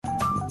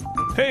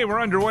Hey,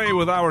 we're underway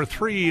with hour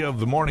 3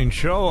 of the morning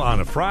show on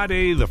a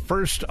Friday, the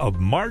 1st of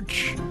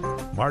March.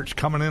 March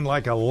coming in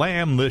like a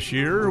lamb this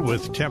year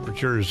with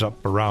temperatures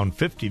up around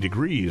 50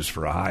 degrees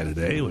for a high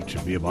today, which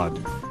would be about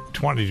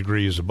 20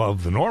 degrees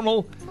above the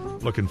normal.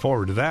 Looking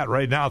forward to that.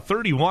 Right now,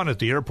 31 at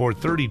the airport,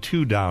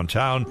 32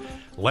 downtown.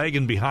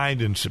 Lagging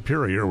behind in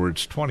Superior, where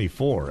it's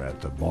 24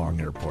 at the Bong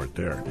Airport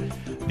there.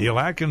 Neil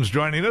Atkins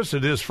joining us.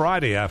 It is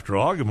Friday, after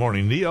all. Good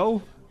morning,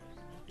 Neil.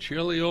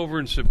 Chilly over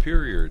in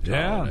Superior, Tom.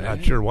 Yeah,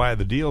 not sure why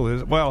the deal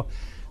is. Well,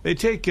 they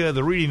take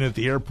the reading at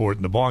the airport,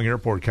 and the Bong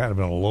Airport kind of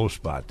in a low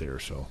spot there.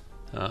 So,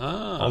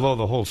 although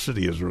the whole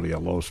city is really a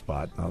low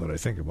spot, now that I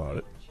think about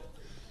it,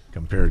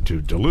 compared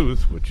to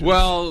Duluth, which is up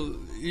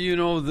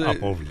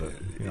over the,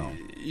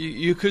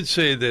 You could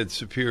say that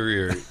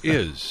Superior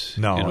is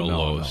in a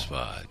low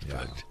spot.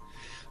 Yeah.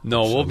 But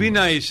we'll be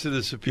nice to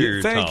the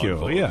Superior Thank town you,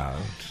 folk. yeah.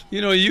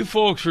 You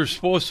folks were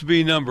supposed to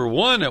be number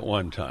one at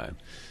one time.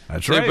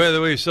 That's Hey, right. by the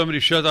way,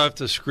 somebody shut off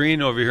the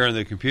screen over here on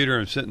the computer.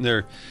 I'm sitting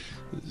there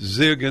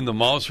zigging the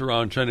mouse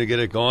around trying to get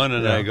it going,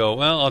 and I go,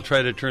 well, I'll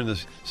try to turn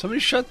this. Somebody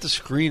shut the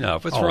screen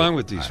off. What's wrong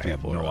with these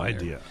people? I have no around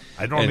idea. here?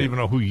 I don't even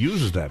know who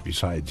uses that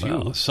besides you.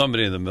 Well,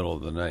 somebody in the middle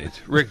of the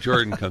night. Rick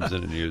Jordan comes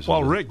in and uses it.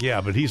 Well, Rick,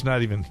 yeah, but he's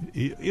not even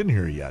in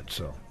here yet,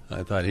 so.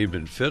 I thought he'd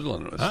been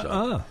fiddling with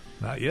stuff.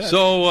 Not yet.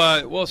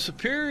 So,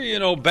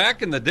 Superior,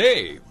 back in the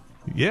day,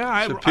 yeah,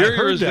 I Superior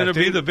heard is that. going to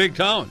be the big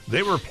town.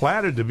 They were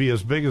platted to be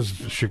as big as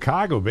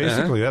Chicago,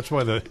 basically. That's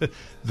why the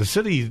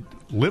city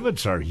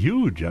limits are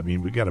huge. I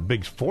mean, we got a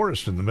big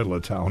forest in the middle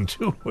of town,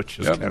 too, which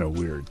is kind of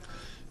weird.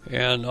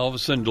 And all of a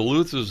sudden,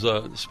 Duluth is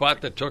the spot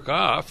that took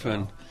off.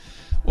 And,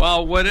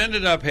 what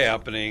ended up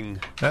happening...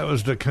 That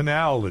was the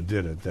canal that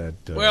did it.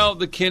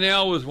 the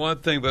canal was one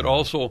thing, but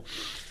also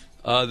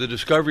the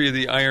discovery of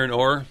the iron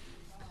ore.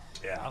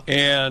 Yeah.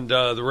 And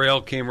the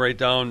rail came right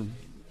down...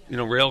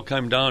 rail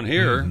came down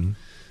here,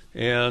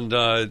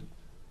 and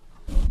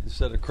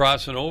instead of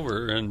crossing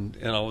over, and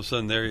all of a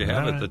sudden there you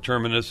have it. The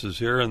terminus is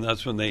here, and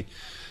that's when they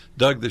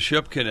dug the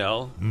ship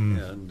canal,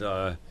 and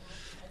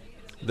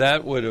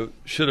that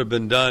should have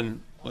been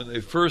done when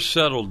they first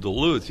settled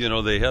Duluth.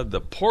 They had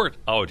the port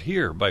out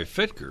here by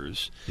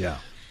Fitkers. Yeah.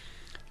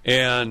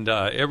 And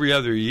every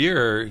other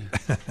year,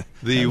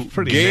 the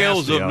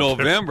gales of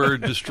November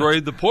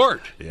destroyed the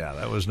port. Yeah,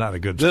 that was not a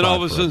good spot. Then all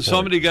of a sudden,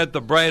 somebody got the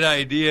bright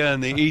idea in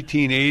the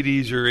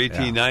 1880s or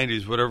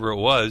 1890s, whatever it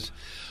was.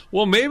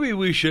 Well, maybe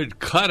we should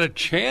cut a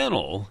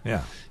channel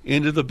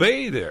into the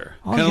bay there.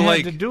 All you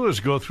had to do is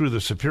go through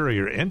the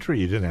Superior entry.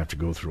 You didn't have to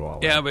go through all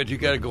that. Yeah, but you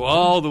got to go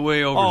all the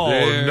way over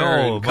there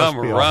and come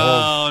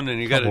around, and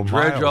you got to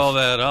dredge all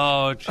that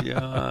out.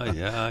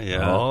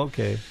 Yeah.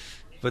 Okay.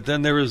 But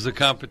then there was the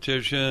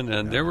competition,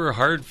 and there were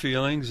hard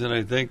feelings, and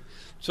I think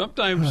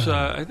sometimes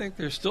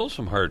there's still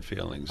some hard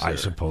feelings there. I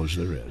suppose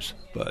there is.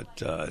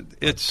 But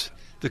it's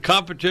the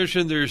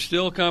competition. There's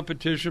still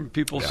competition.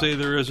 People say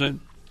there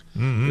isn't.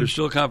 Mm-hmm. There's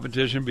still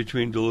competition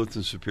between Duluth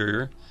and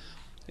Superior.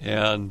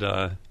 And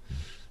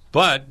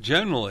but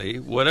generally,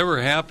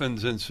 whatever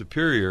happens in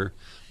Superior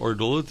or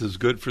Duluth is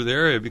good for the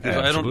area, because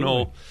I don't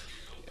know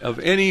of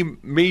any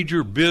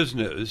major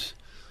business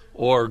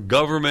or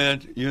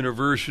government,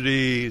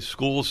 university,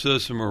 school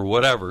system, or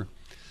whatever,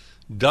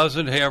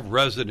 doesn't have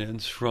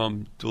residents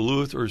from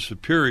Duluth or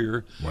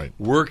Superior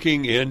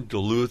working in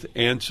Duluth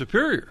and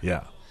Superior.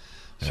 Yeah.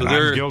 So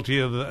they're guilty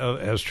of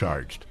as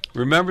charged.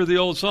 Remember the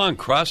old song,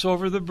 Cross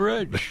Over the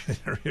Bridge?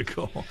 There you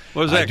go.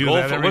 Was that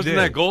wasn't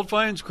that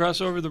Goldfines,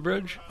 Cross Over the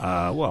Bridge?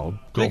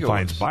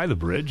 Goldfines by the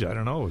bridge. I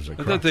don't know.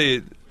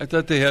 I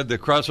thought they had the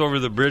Cross Over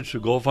the Bridge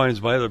to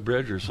Goldfines by the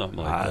Bridge or something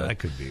like that. That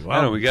could be.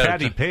 Well,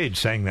 Patty Page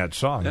sang that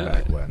song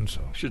back when.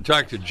 So should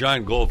talk to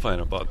John Goldfine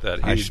about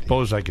that. I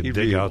suppose I could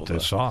dig out the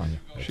song.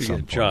 Should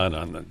get John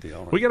on the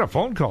deal. We got a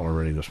phone call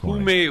already this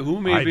morning. Who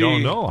may I be?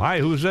 don't know. Hi,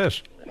 who's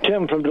this?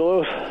 Tim from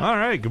Duluth. All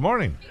right, good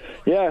morning.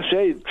 Yeah,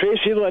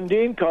 Tracy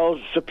Lundeen calls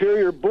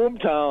Superior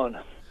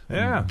Boomtown.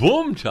 Yeah.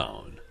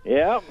 Boomtown?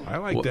 Yeah. I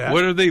like that.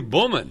 What are they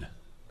booming?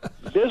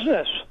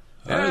 Business.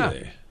 Are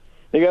they?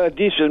 They got a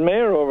decent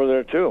mayor over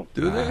there, too.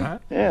 Do they?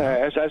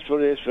 Yeah, that's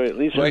what it is, at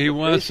least. Well, he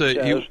wants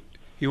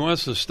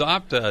to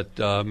stop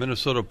that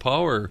Minnesota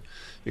Power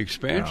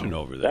expansion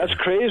over there. That's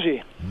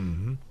crazy.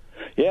 Mm-hmm.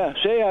 Yeah,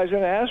 I was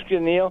going to ask you,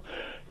 Neil,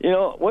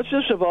 what's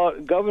this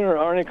about Governor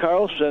Arne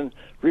Carlson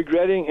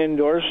regretting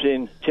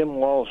endorsing Tim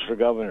Walz for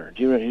governor? Did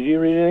you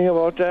read anything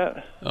about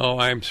that? Oh,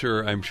 I'm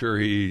sure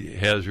he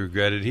has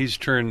regretted. He's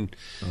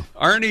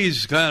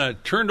Arnie's kind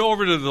of turned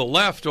over to the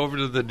left, over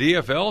to the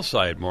DFL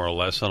side, more or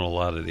less, on a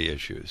lot of the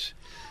issues.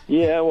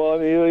 Yeah, well,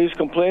 he's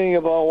complaining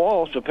about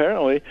Walz,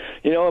 apparently.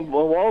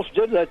 Walz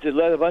did let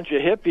a bunch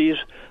of hippies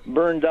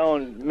burn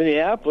down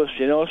Minneapolis,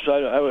 so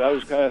I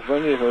was kind of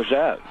wondering if it was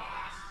that.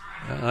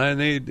 And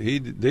they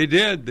did.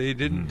 They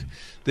didn't.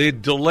 They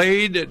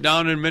delayed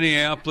down in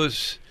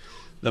Minneapolis.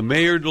 The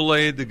mayor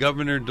delayed. The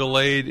governor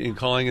delayed in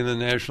calling in the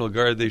National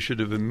Guard. They should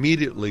have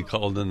immediately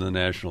called in the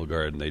National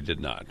Guard, and they did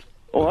not.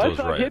 Well,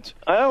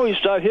 I always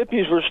thought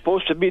hippies were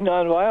supposed to be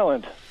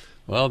nonviolent.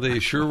 Well, they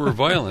sure were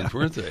violent,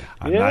 weren't they?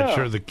 I'm not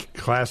sure the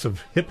class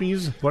of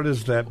hippies. What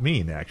does that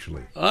mean,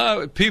 actually?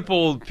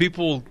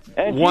 People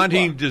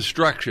wanting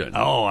destruction.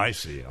 Oh, I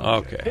see.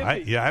 Okay.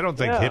 I don't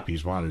think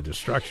hippies wanted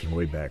destruction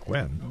way back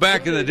when.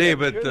 Back in the day,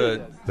 but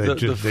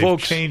the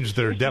folks changed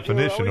their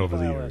definition over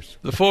the years.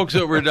 The folks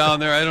that were down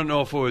there, I don't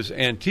know if it was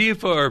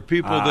Antifa or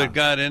people that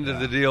got into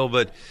the deal,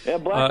 but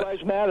Black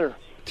Lives Matter.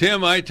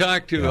 Tim, I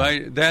talked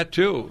to that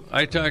too.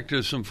 I talked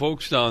to some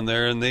folks down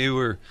there, and they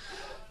were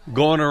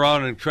going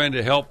around and trying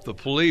to help the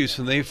police,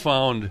 and they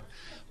found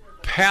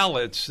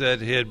pallets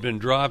that had been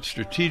dropped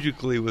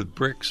strategically with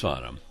bricks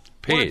on them.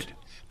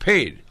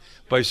 Paid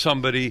by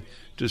somebody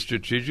to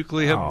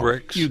strategically have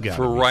bricks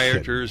for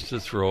rioters to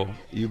throw.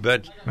 You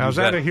bet. Now, is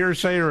that a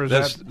hearsay, or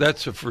is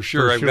that's for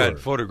sure? I've got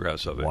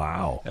photographs of it.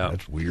 Wow,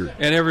 that's weird.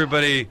 And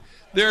everybody,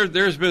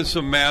 there's been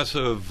some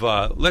massive,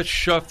 let's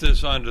shove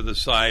this onto the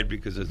side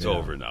because it's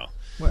over now.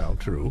 Well,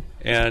 true.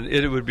 And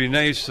it would be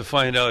nice to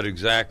find out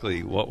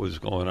exactly what was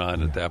going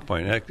on at that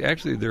point.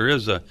 Actually, there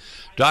is a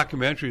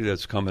documentary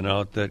that's coming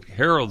out that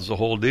heralds the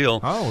whole deal.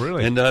 Oh,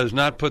 really? And does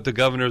not put the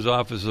governor's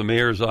office, the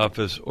mayor's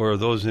office, or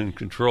those in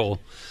control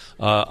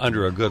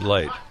under a good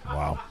light.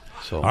 Wow.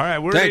 So, all right,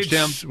 thanks,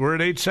 Tim. We're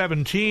at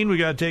 8:17. We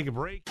got to take a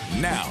break.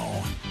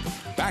 Now,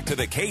 back to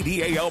the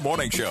KDAL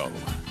Morning Show.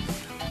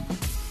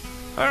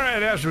 All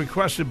right, as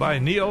requested by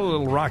Neil,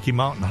 Little Rocky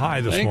Mountain High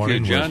this Thank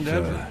morning. You, John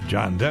Denver.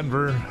 John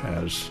Denver,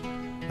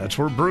 that's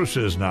where Bruce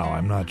is now.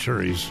 I'm not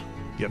sure he's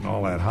getting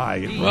all that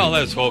high. Well,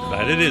 let's hope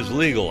not. It is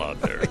legal out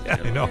there.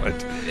 I know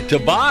it. To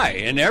buy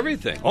and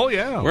everything. Oh,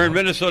 yeah. Where in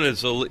Minnesota,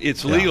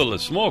 it's legal to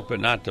smoke, but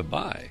not to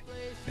buy.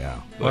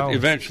 Yeah. But well,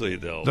 eventually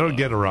they'll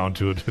get around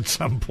to it at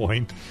some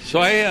point.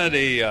 So I had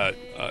a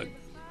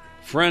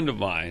friend of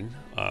mine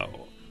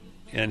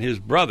and his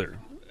brother.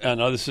 And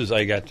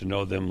I got to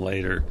know them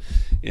later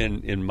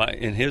in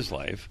his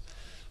life,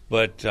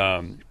 but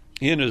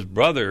he and his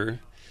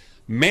brother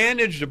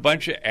managed a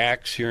bunch of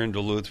acts here in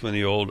Duluth when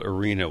the old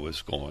arena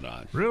was going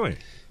on. Really?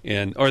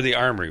 Or the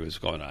Armory was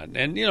going on,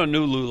 and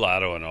knew Lou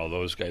Lotto and all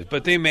those guys.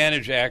 But they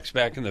managed acts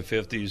back in the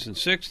 50s and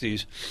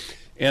 60s,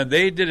 and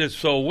they did it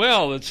so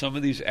well that some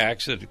of these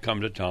acts that had come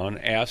to town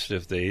asked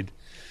if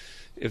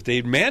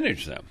they'd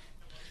manage them.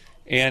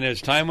 And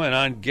as time went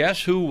on,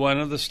 guess who one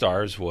of the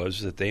stars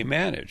was that they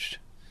managed?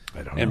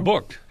 I don't know. And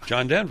booked,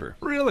 John Denver.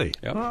 Really?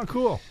 Yep. Oh,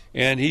 cool.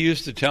 And he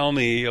used to tell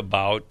me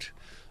about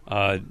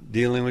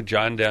dealing with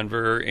John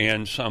Denver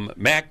and some.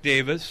 Mac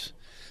Davis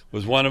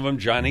was one of them,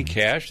 Johnny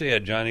Cash. They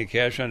had Johnny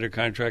Cash under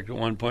contract at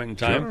one point in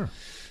time. Sure.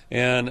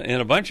 And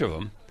a bunch of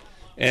them.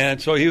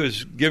 And so he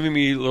was giving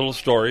me little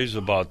stories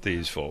about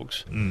these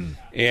folks.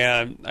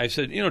 And I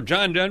said,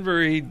 John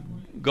Denver,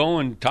 he'd go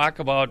and talk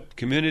about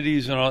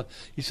communities and all.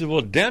 He said,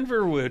 well,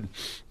 Denver would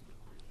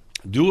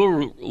do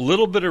a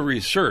little bit of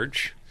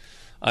research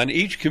on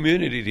each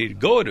community he'd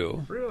go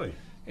to. Really?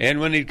 And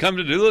when he'd come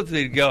to Duluth,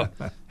 he'd go,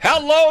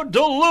 hello,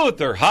 Duluth,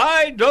 or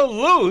hi,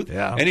 Duluth.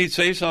 Yeah. And he'd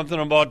say something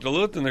about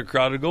Duluth, and the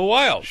crowd would go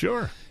wild.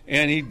 Sure.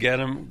 And he'd get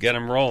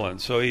him rolling.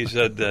 So he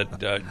said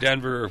that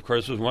Denver, of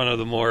course, was one of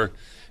the more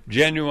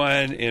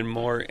genuine and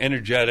more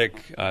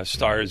energetic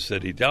stars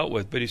that he dealt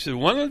with. But he said,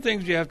 one of the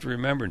things you have to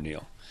remember,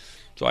 Neil,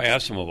 so I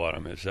asked him about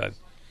him, is that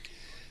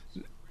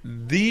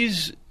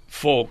these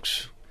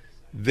folks,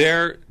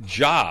 their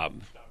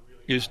job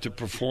is to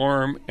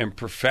perform and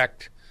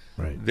perfect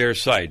their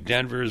side.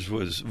 Denver's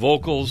was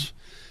vocals,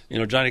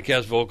 Johnny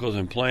Cash vocals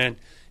and playing,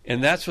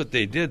 and that's what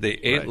they did. They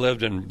ate,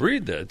 lived, and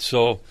breathed it.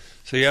 So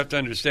you have to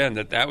understand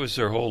that was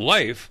their whole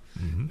life,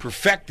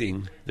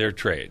 perfecting their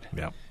trade.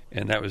 Yeah.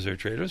 And that was their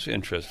trade. It was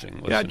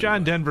interesting. Yeah,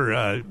 John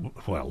Denver,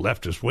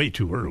 left us way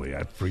too early.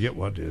 I forget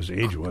what his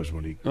age was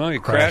when he he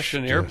crashed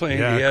an airplane.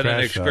 He had an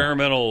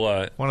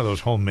experimental... one of those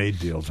homemade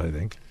deals, I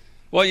think.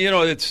 Well,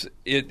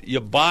 you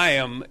buy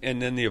them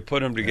and then you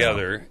put them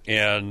together,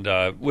 and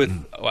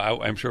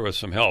I'm sure with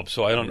some help.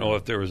 So I don't know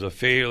if there was a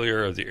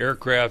failure of the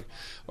aircraft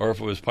or if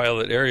it was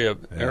pilot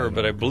error,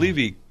 but I believe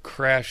he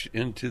crashed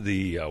into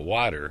the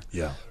water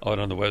out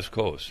on the West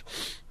Coast.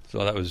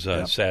 So that was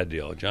a sad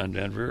deal. John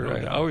Denver,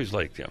 I always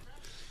liked him.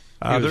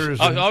 He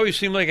always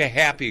seemed like a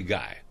happy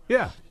guy.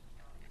 Yeah.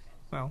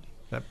 Well,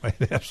 that might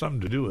have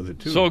something to do with it,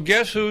 too. So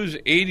guess who's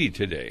 80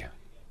 today?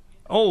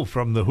 Oh,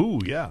 from The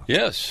Who, yeah.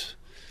 Yes.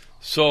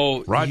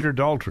 So Roger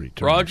Daltrey.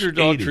 Roger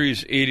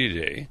Daltrey's 80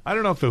 today. I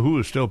don't know if The Who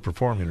is still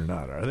performing or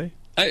not, are they?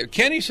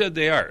 Kenny said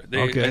they are.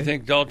 Okay. I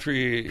think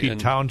Daltrey... Pete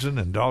Townsend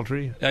and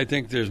Daltrey? I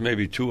think there's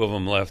maybe two of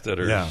them left that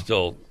are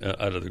still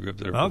out of the group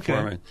that are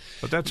performing.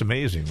 But that's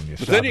amazing when you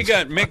But then you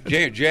got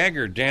Mick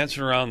Jagger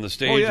dancing around the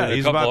stage. Oh, yeah, and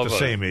he's about the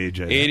same age.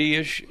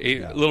 80-ish,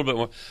 a little bit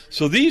more.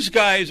 So these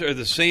guys are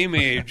the same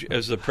age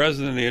as the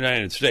President of the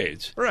United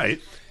States. Right.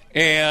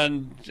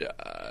 And,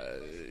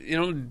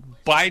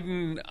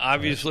 Biden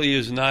obviously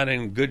is not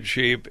in good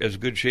shape as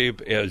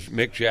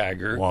Mick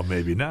Jagger. Well,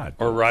 maybe not.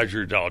 Or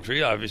Roger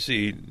Daltrey.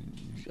 Obviously,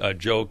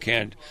 Joe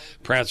can't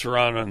prance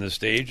around on the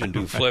stage and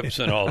do flips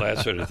and all that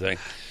sort of thing.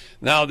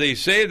 Now, they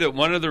say that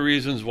one of the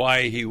reasons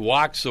why he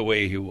walks the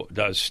way he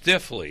does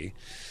stiffly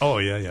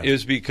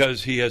is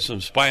because he has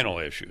some spinal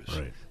issues.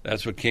 Right.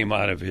 That's what came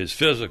out of his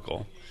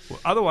physical. Well,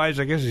 otherwise,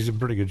 I guess he's in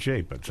pretty good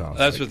shape, it sounds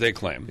That's like. what they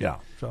claim. Yeah.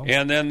 So.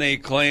 And then they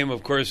claim,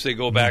 of course, they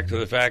go back to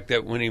the fact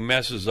that when he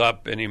messes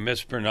up and he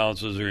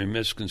mispronounces or he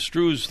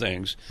misconstrues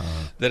things,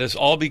 that it's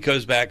all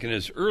because back in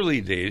his early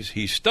days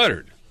he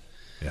stuttered.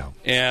 Yeah.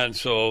 And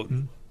so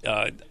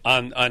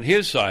on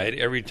his side,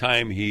 every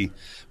time he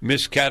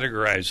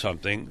miscategorized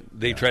something,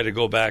 they try to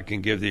go back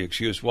and give the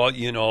excuse, well,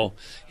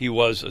 he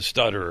was a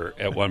stutterer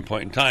at one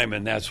point in time,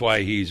 and that's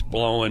why he's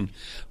blowing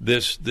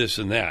this,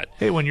 and that.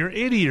 Hey, when you're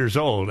 80 years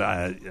old,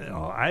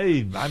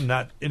 I'm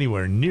not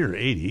anywhere near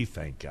 80,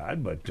 thank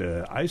God, but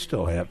I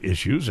still have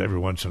issues every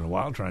once in a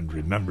while trying to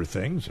remember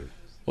things.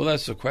 Well,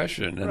 that's the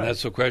question, and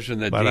that's the question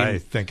that But Dean... I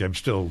think I'm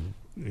still,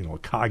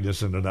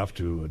 cognizant enough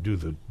to do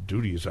the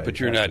duties I But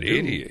you're have not to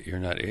 80. do. You're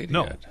not 80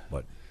 No, yet.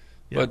 but...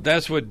 But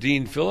that's what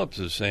Dean Phillips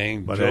is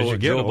saying. But Joe, as you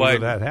get Joe older, Biden,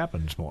 that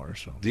happens more.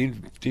 So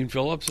Dean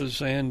Phillips is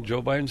saying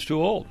Joe Biden's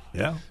too old.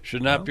 Yeah,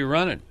 Should not be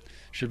running.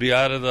 Should be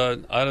out of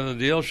the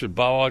deal. Should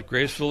bow out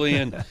gracefully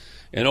and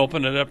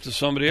open it up to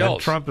somebody and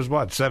else. Trump is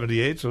what,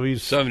 78? So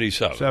he's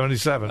 77.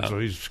 77, so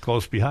he's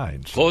close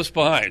behind. So. Close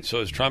behind. So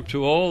is Trump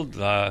too old?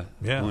 Yeah.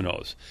 Who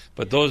knows?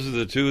 But those are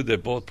the two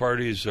that both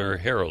parties are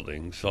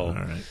heralding. So, All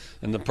right.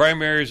 And the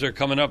primaries are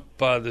coming up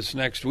this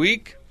next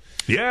week.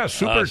 Yeah,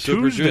 Super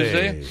Super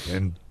Tuesday.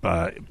 And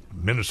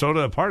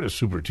Minnesota a part of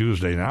Super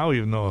Tuesday now,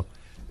 even though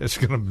it's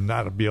going to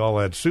not be all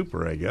that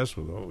super, I guess,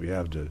 with what we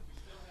have to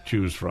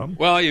choose from.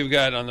 Well, you've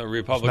got on the It's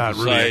Republican not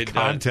really side... a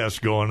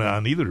contest going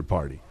on either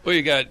party. Well,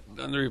 you got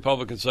on the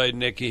Republican side,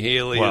 Nikki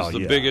Haley Well, is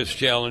the yeah. biggest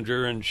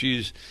challenger, and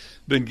she's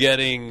been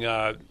getting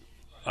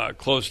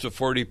close to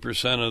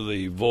 40% of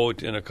the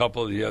vote in a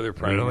couple of the other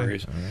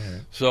primaries. Really? All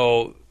right.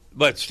 So,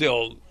 but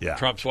still, Yeah.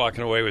 Trump's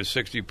walking away with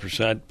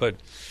 60%. But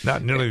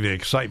Not nearly the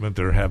excitement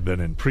there have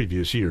been in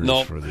previous years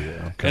no. for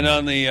the And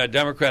on the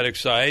Democratic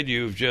side,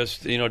 you've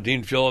just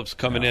Dean Phillips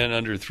coming in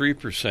under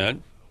 3%.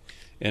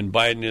 And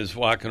Biden is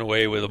walking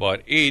away with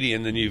about 80,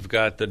 and then you've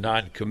got the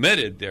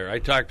non-committed there. I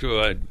talked to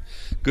a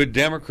good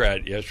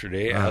Democrat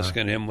yesterday,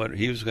 asking him what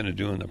he was going to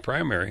do in the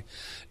primary,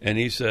 and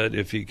he said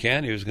if he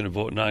can, he was going to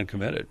vote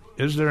non-committed.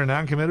 Is there a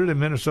non-committed in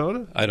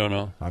Minnesota? I don't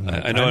know. I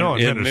know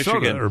in Minnesota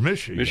Michigan, or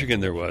Michigan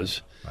there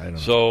was. I don't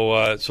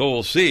know. So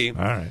we'll see. All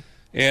right.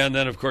 And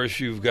then, of course,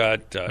 you've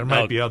got... There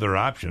might be other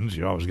options.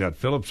 You always got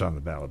Phillips on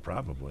the ballot,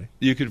 probably.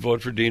 You could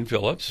vote for Dean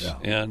Phillips. Yeah.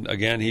 And,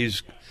 again,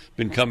 he's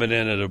been coming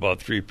in at about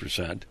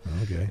 3%.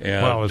 Okay.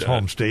 And, well, his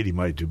home state, he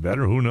might do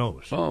better. Who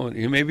knows? Oh,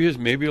 maybe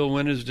he'll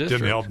win his district.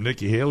 Didn't help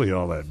Nikki Haley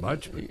all that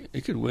much. But,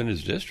 He could win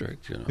his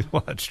district,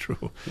 well, that's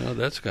true.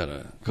 That's got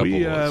a couple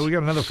We votes.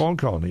 got another phone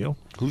call, Neil.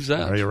 Who's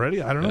that? Are you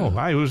ready? I don't know.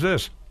 Hi, who's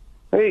this?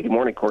 Hey, good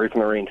morning, Corey from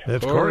the range.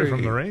 That's Corey. Corey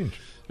from the range.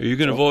 Are you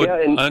going to vote Yeah,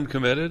 and-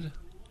 uncommitted?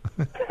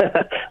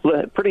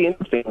 Pretty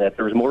interesting that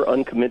there was more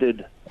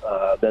uncommitted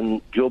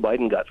than Joe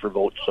Biden got for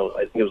votes. So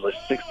I think it was like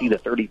 60 to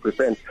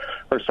 30%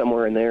 or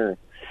somewhere in there.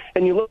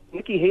 And you look,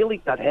 Nikki Haley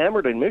got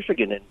hammered in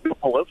Michigan, and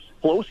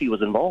Pelosi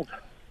was involved.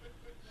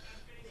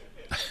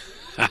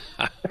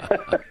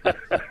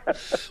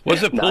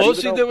 Was it Not Pelosi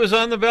even that was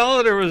on the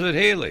ballot, or was it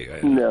Haley?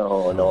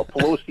 No.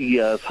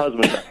 Pelosi's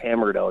husband got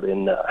hammered out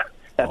at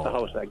the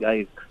house. That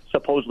guy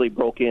supposedly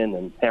broke in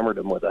and hammered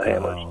him with a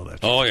hammer. Oh, that's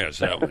Oh, yes,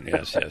 that one.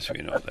 Yes,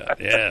 we know that.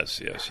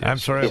 Yes. I'm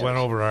sorry it went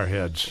over our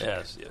heads.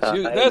 Yes. I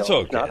That's know,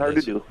 okay. It's not hard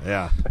to do.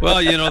 Yeah.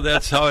 Well,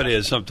 that's how it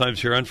is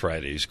sometimes here on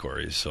Fridays,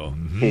 Corey. So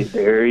Hey,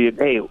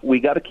 hey, we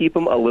got to keep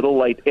them a little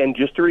light. And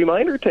just a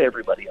reminder to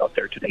everybody out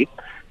there today.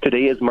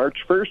 Today is March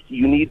 1st.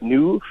 You need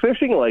new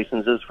fishing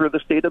licenses for the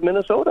state of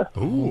Minnesota.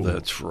 Ooh,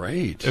 that's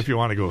right. if you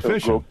want to go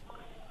fishing.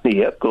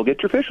 Yep, go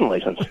get your fishing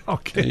license.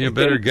 Okay. You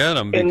better get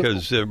them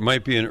because there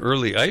might be an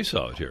early ice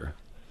out here.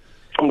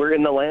 We're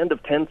in the land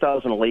of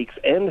 10,000 lakes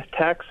and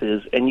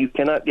taxes, and you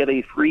cannot get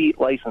a free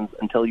license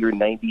until you're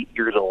 90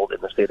 years old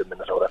in the state of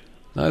Minnesota.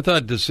 I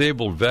thought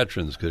disabled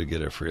veterans could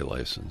get a free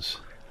license.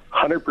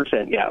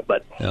 100%, yeah,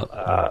 but Yeah.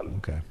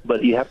 Okay.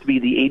 but you have to be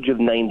the age of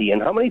 90.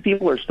 And how many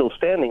people are still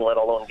standing, let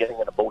alone getting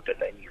in a boat at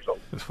 90 years old?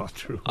 That's not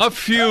true. A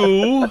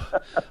few.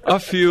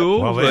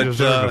 Well, they but,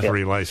 deserve a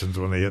free license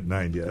when they hit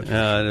 90. That's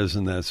it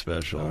isn't that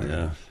special,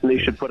 yeah. They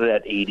should put it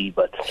at 80,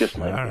 but just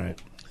my all opinion.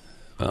 right.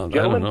 Well,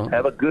 Gentlemen, I don't know.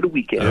 have a good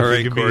weekend. All right,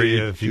 If you can Corey, be,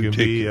 if you you can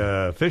take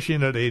be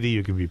fishing at 80,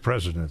 you can be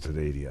president at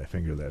 80. I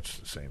figure that's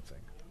the same thing.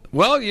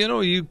 Well,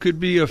 you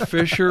could be a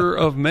fisher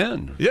of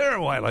men. Yeah,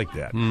 well, I like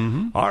that.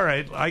 Mm-hmm. All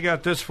right, I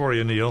got this for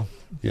you, Neil.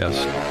 Yes.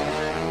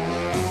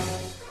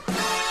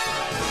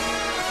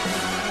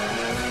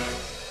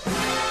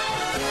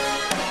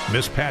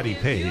 Miss Patty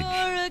Page.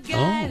 You're a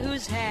guy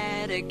who's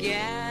had a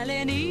gal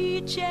in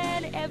each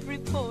and every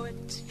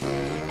port,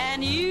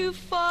 and you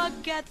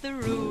forget the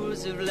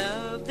rules of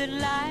love that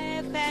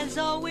life has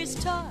always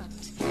taught.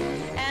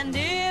 And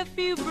if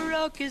you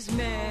broke as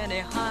many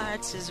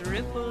hearts as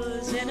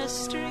ripples in a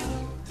stream,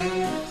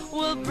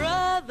 well,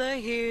 brother,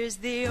 here's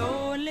the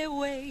only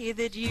way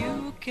that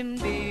you can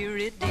be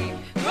redeemed.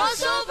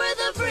 Cross over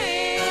the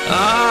bridge.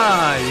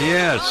 Ah,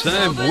 yes,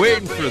 I'm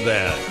waiting for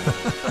that.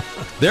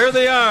 There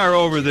they are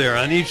over there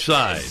on each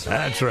side.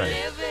 That's right.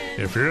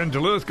 If you're in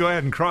Duluth, go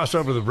ahead and cross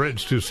over the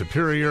bridge to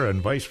Superior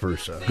and vice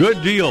versa.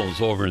 Good deals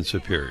over in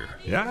Superior.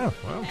 Yeah,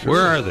 well, true.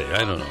 Where are they?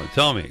 I don't know.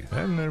 Tell me.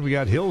 And then we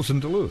got Hills in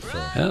Duluth. So.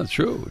 Yeah,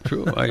 true.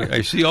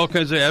 I see all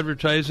kinds of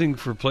advertising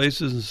for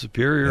places in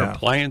Superior,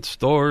 appliance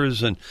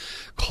stores and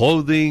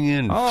clothing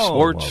and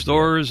sports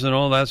stores and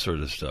all that sort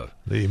of stuff.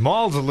 The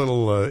mall's a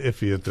little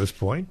iffy at this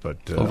point, but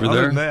over other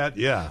there? than that,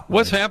 yeah.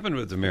 What's happened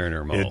with the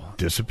Mariner Mall? It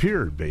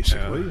disappeared,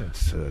 basically. Yeah.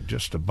 It's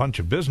just a bunch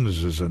of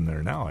businesses in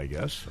there now, I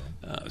guess. So.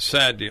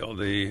 Sad deal.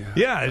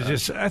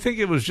 I think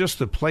it was just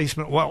the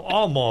placement. Well,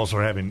 all malls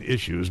are having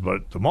issues,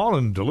 but the mall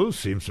in Duluth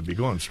seems to be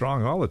going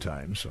strong all the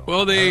time. So.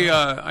 Well,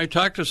 I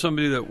talked to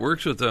somebody that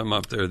works with them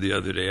up there the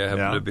other day. I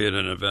happened to be at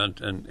an event,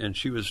 and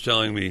she was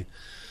telling me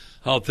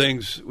how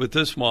things with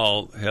this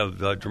mall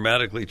have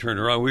dramatically turned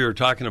around. We were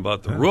talking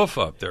about the roof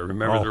up there.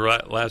 Remember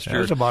last year?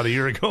 It was about a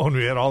year ago when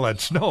we had all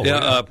that snow.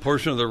 Yeah, a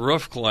portion of the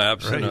roof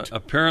collapsed. Right. And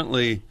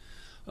apparently,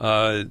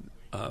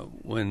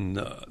 when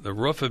the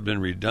roof had been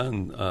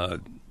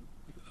redone,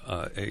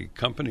 a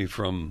company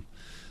from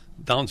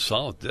down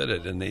south did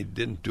it, and they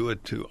didn't do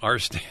it to our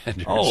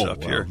standards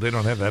up here. They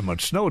don't have that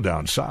much snow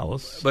down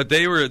south. But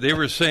they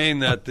were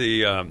saying that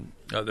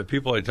the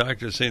people I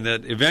talked to are saying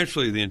that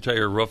eventually the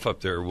entire roof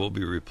up there will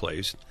be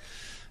replaced,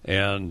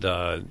 and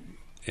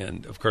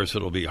of course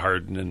it'll be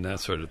hardened and that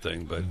sort of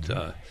thing.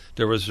 But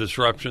there was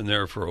disruption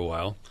there for a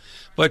while.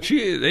 But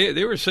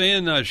they were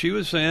saying she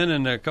was saying,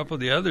 and a couple of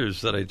the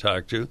others that I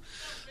talked to,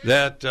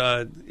 that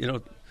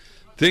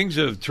things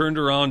have turned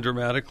around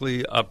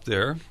dramatically up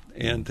there,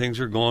 and things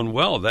are going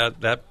well.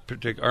 That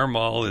particular our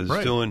mall is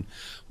doing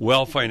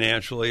well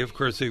financially. Of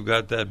course, they've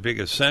got that big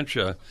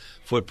Essentia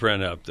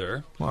footprint up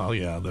there. Well,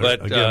 yeah.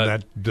 But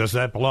again, does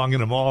that belong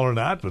in a mall or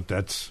not? But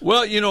that's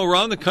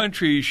around the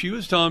country. She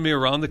was telling me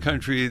around the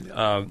country,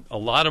 a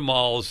lot of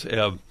malls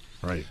have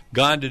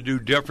gone to do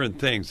different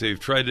things. They've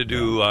tried to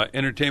do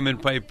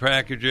entertainment type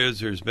packages.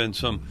 There's been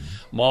some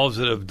malls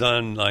that have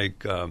done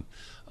like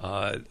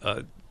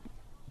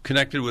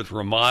connected with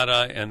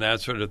Ramada and that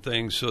sort of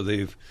thing. So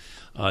they've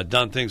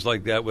done things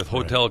like that with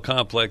hotel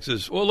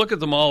complexes. Well, look at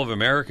the Mall of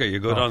America. You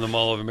go down the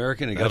Mall of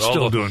America and you got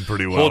all the doing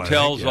pretty well,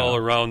 hotels all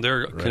around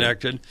there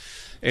connected.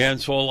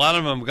 And so a lot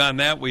of them have gone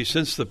that way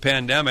since the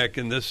pandemic,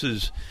 and this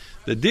is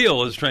the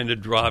deal is trying to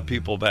draw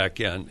people back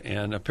in.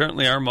 And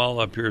apparently our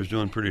mall up here is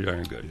doing pretty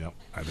darn good. Yep,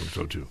 I think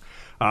so too.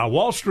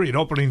 Wall Street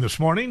opening this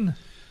morning.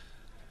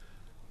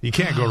 You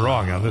can't go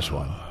wrong on this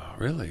one.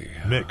 Really?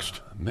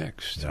 Mixed.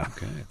 Yeah.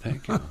 Okay,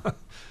 thank you.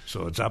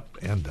 So it's up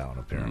and down,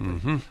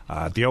 apparently.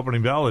 At the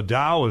opening bell, the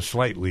Dow is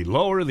slightly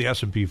lower, the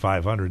S&P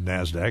 500,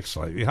 NASDAQ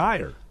slightly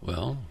higher.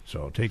 Well,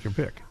 so take your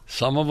pick.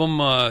 Some of them,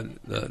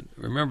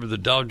 remember the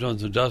Dow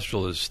Jones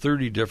Industrial is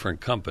 30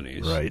 different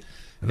companies. Right.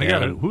 And they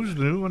got who's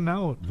the new one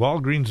now?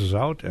 Walgreens is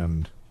out,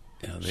 and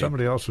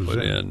somebody else was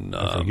in.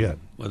 I forget.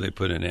 They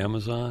put in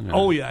Amazon?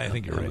 I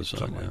think you're Amazon, right.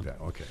 Something like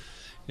that. Okay.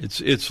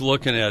 It's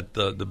looking at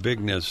the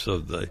bigness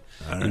of the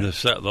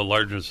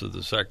largeness of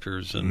the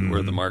sectors and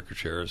where the market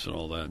share is and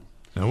all that.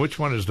 Now, which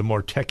one is the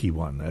more techie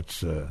one?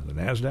 That's the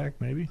NASDAQ,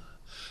 maybe?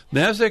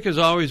 NASDAQ has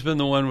always been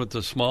the one with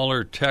the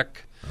smaller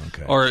tech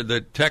or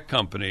the tech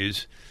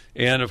companies.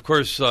 And, of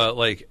course,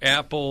 like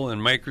Apple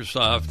and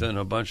Microsoft and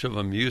a bunch of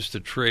them used to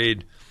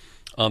trade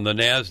on the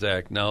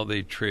NASDAQ. Now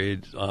they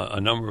trade,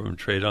 a number of them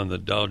trade on the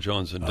Dow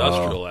Jones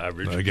Industrial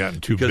Average. They've gotten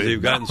too big. Because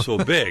they've gotten so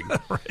big.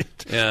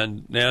 Right.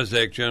 And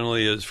NASDAQ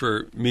generally has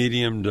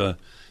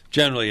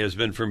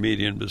been for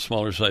medium to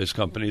smaller size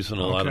companies, and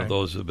a lot of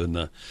those have been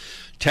the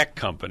tech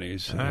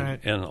companies and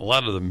a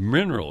lot of the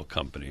mineral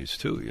companies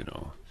too,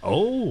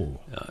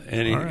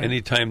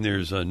 anytime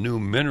there's a new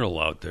mineral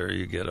out there,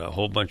 you get a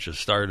whole bunch of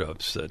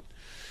startups that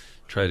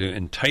try to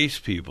entice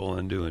people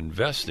into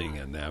investing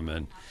in them.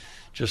 And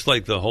just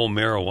like the whole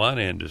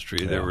marijuana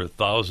industry, there were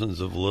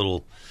thousands of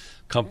little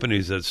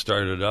companies that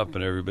started up,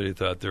 and everybody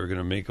thought they were going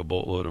to make a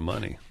boatload of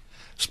money.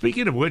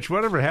 Speaking of which,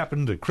 whatever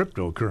happened to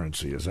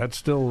cryptocurrency? Is that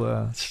still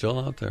it's still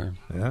out there?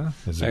 Yeah,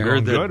 I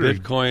heard that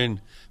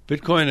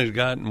Bitcoin had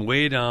gotten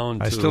way down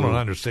to... I still don't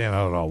understand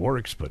how it all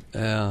works, but...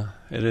 Yeah,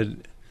 it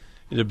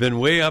had been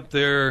way up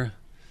there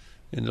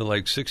into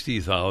like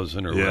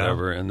 60,000 or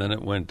whatever, and then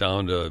it went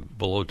down to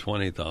below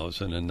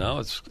 20,000, and now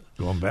it's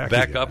going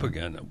back up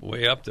again,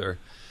 way up there.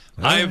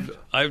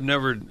 I've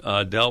never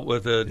dealt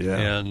with it,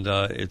 and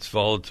it's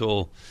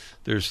volatile.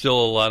 There's still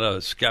a lot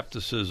of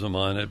skepticism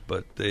on it,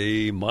 but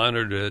they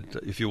monitor it.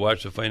 If you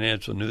watch the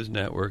Financial News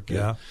Network,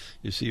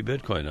 you see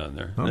Bitcoin on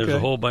there. There's a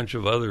whole bunch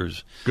of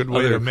others. Good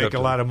way to make a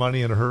lot of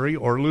money in a hurry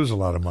or lose a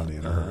lot of money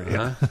in a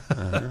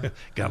hurry.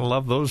 Gotta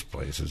love those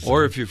places.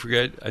 Or if you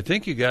forget, I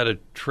think you got to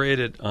trade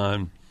it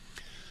on.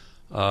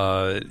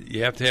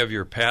 You have to have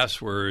your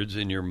passwords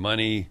and your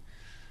money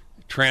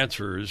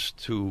transfers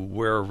to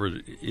wherever,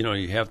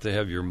 you have to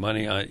have your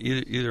money on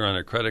either on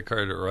a credit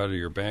card or out of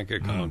your bank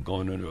account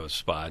going into a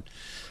spot.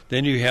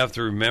 Then you have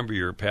to remember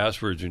your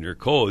passwords and your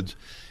codes.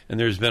 And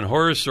there's been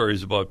horror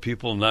stories about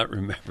people not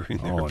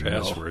remembering their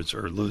passwords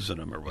or losing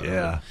them or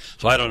whatever.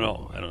 So I don't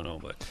know,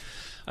 but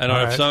I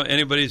don't know All if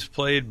anybody's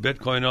played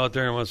Bitcoin out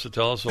there and wants to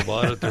tell us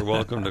about it. They're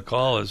welcome to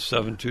call us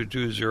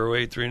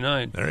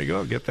 722-0839. There you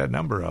go. Get that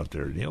number out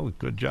there, Neil.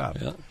 Good job.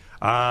 Yeah.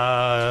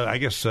 I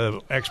guess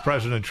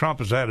ex-President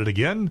Trump is at it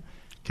again.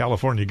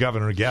 California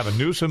Governor Gavin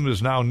Newsom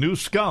is now new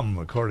scum,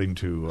 according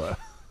to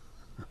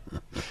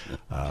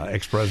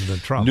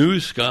ex-President Trump. New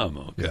scum,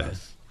 okay.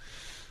 Yes.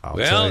 I'll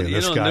Well, tell you,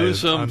 this guy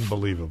Newsom, is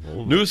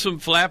unbelievable. Newsom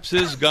flaps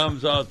his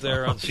gums out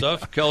there on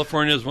stuff.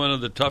 California is one of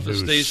the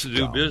toughest New states to do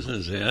scum.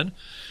 business in.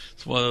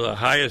 It's one of the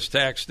highest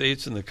tax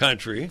states in the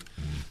country.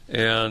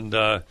 And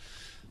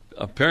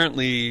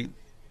apparently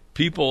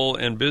people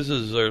and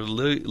businesses are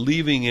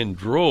leaving in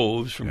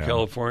droves from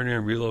California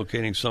and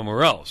relocating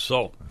somewhere else.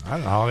 So I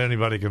don't know how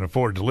anybody can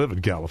afford to live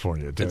in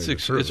California. To it's tell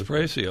you the truth.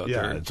 pricey out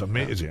there. Yeah, it's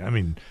amazing. I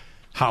mean,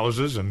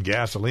 houses and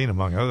gasoline,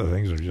 among other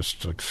things, are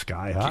just like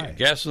sky high.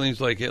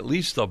 Gasoline's like at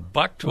least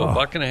 $1 to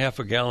 $1.50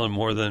 a gallon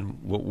more than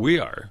what we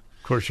are.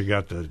 Of course, you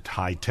got the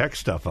high-tech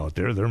stuff out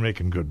there. They're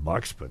making good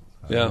bucks, but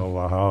I Yeah. don't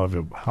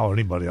know how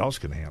anybody else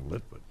can handle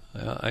it.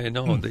 But I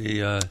know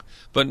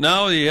but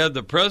now you had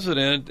the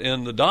president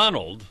and the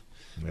Donald,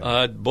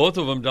 both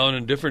of them down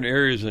in different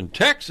areas in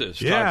Texas,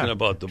 talking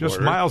about the just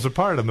border. miles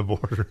apart on the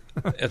border.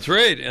 That's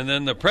right. And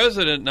then the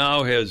president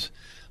now has,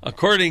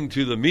 according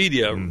to the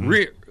media,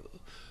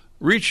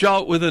 reached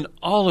out with an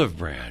olive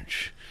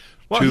branch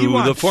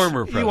to the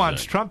former president. He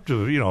wants Trump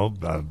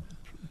to,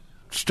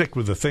 stick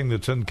with the thing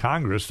that's in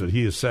Congress that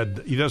he has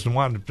said he doesn't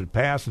want it to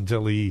pass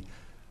until he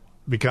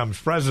becomes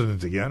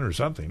president again or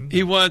something.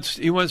 He wants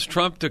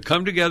Trump to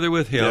come together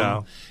with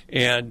him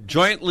and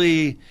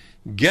jointly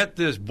get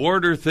this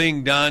border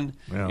thing done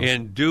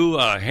and do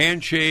a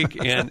handshake,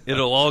 and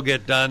it'll all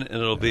get done,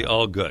 and it'll be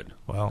all good.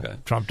 Well,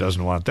 Trump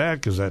doesn't want that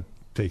because that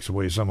takes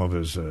away some of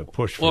his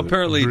push for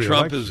apparently the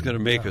Trump re-election. is going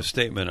to make a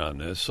statement on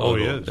this, so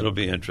he is. it'll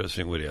be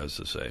interesting what he has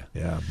to say.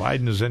 Yeah,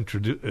 Biden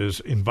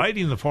is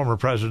inviting the former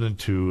president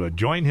to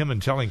join him in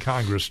telling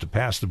Congress to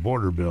pass the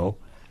border bill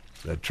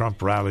that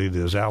Trump rallied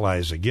his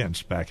allies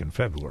against back in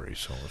February.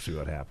 So we'll see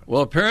what happens.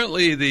 Well,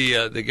 apparently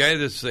the guy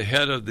that's the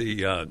head of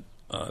the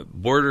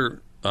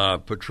Border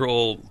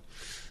Patrol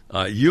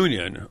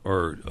union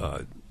or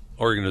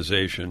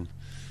organization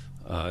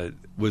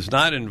was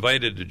not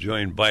invited to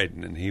join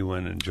Biden, and he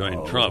went and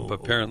joined Trump.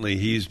 Apparently,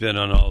 he's been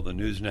on all the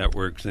news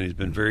networks, and he's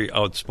been very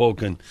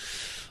outspoken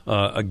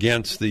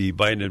against the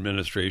Biden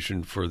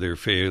administration for their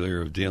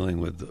failure of dealing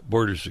with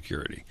border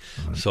security.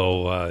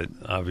 So,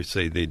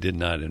 obviously, they did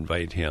not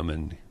invite him,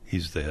 and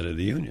he's the head of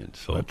the union.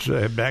 So let's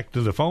head back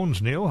to the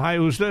phones, Neil. Hi,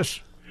 who's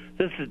this?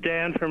 This is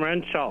Dan from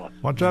Renshaw.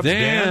 What's up,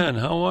 Dan?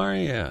 How are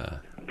you?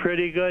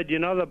 Pretty good. You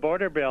know, the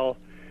border bill,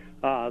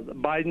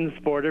 Biden's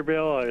border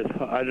bill, or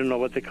I don't know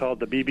what they call it,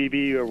 the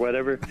BBB or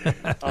whatever.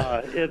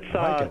 It's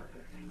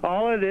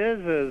all it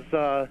is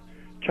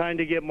trying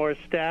to get more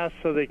staff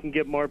so they can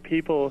get more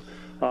people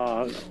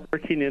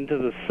working into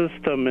the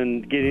system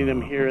and getting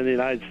them here in the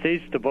United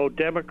States to vote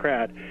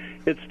Democrat.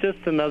 It's just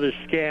another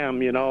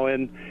scam, you know,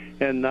 and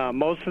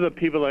most of the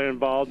people that are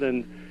involved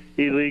in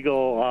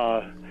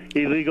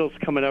illegals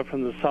coming up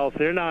from the South,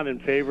 they're not in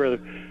favor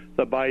of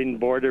the Biden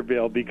border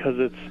bill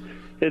because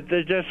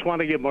they just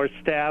want to get more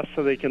staff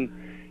so they can,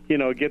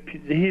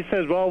 he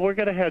says, well, we're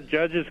going to have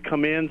judges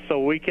come in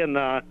so we can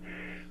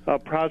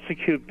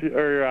prosecute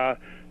or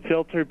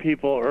filter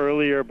people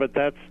earlier, but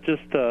that's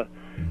just,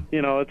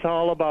 it's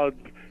all about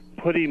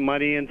putting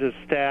money into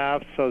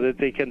staff so that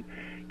they can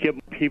get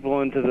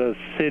people into the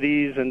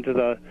cities,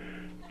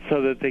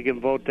 so that they can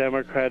vote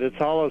Democrat.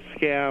 It's all a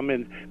scam,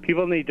 and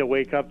people need to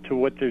wake up to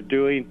what they're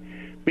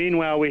doing.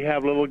 Meanwhile, we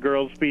have little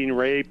girls being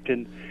raped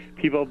and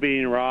people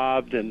being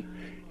robbed, and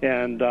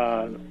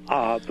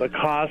the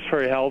cost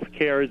for health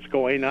care is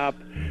going up.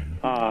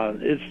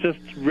 It's just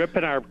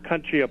ripping our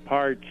country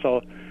apart.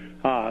 So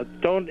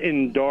don't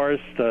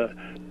endorse the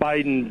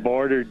Biden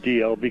border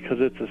deal because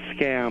it's a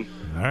scam.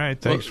 All right,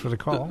 thanks for the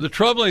call. The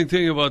troubling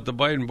thing about the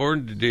Biden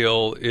border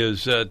deal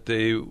is that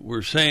they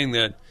were saying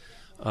that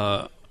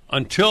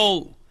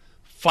until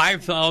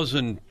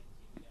 5,000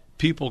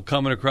 people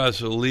coming across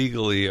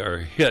illegally are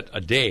hit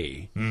a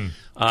day,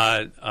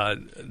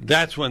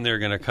 that's when they're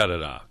going to cut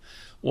it off.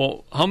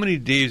 Well, how many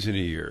days in a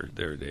year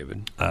there,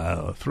 David?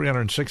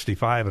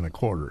 365 and a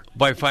quarter.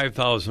 By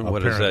 5,000,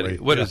 what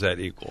does that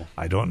equal?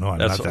 I don't know. I'm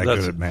not that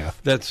good at math.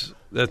 That's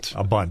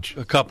a bunch.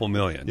 A couple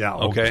million. Yeah.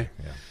 Okay.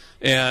 Yeah.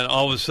 And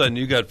all of a sudden,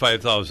 you got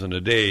 5,000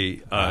 a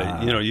day.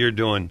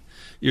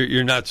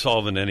 You're not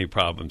solving any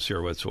problems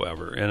here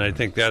whatsoever. And I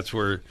think that's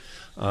where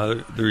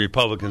the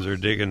Republicans are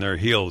digging their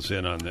heels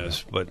in on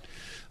this. But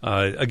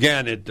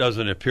again, it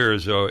doesn't appear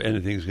as though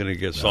anything's going to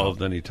get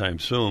solved anytime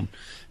soon.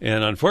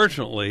 And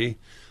unfortunately,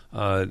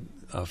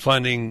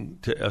 funding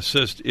to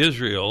assist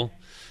Israel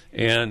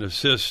and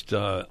assist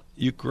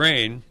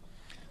Ukraine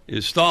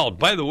is stalled.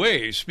 By the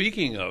way,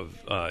 speaking of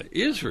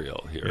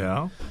Israel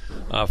here,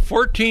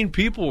 14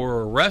 people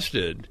were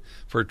arrested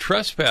for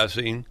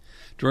trespassing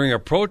during a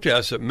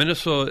protest at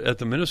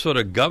the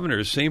Minnesota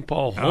governor's St.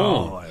 Paul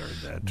home. I heard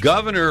that.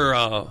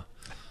 Governor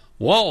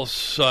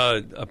Waltz,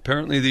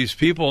 apparently these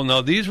people,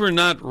 now these were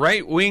not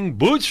right-wing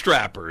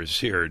bootstrappers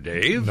here,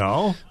 Dave.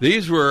 No.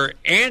 These were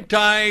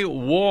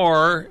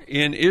anti-war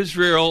in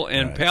Israel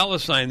and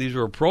Palestine. These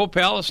were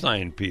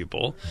pro-Palestine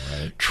people,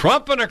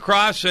 trumping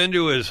across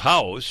into his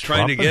house,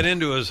 trying to get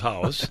into his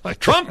house,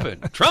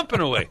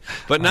 trumping away,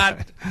 but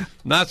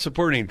not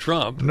supporting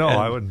Trump. No,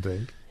 I wouldn't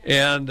think.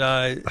 And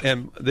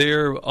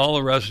they're all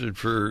arrested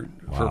for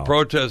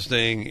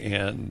protesting.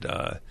 And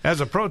as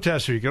a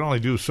protester, you can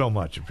only do so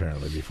much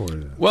apparently before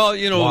the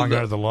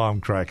the law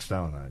cracks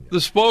down on you.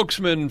 The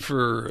spokesman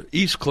for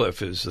East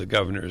Cliff is the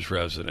governor's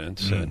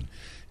residence, and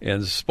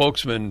the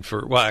spokesman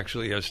for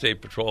a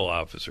state patrol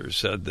officer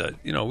said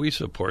that we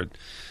support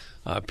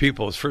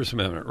people's First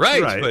Amendment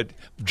rights, but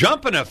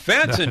jumping a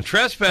fence and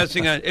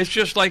trespassing it's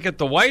just like at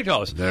the White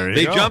House.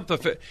 They go. Jump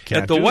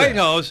at the White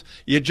House.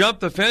 You jump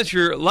the fence.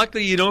 You're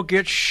lucky you don't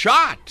get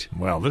shot.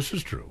 Well, this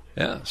is true.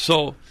 Yeah.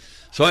 So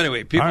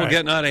anyway, people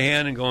getting out of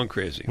hand and going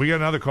crazy. We got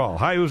another call.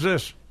 Hi, who's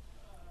this?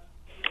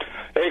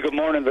 Hey, good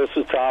morning. This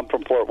is Tom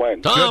from Fort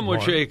Wayne. Tom, we're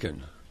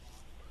shaking.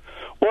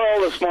 Well,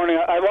 this morning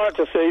I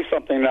wanted to say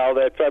something now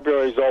that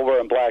February's over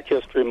and Black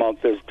History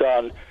Month is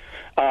done.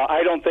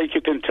 I don't think you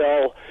can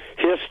tell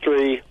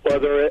history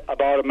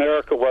about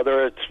America,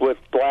 whether it's with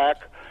black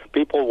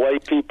people,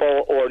 white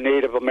people, or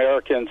Native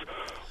Americans,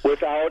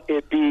 without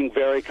it being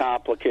very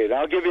complicated.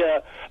 I'll give you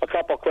a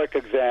couple quick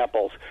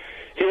examples.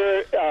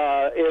 Here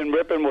in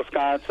Ripon,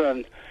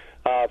 Wisconsin,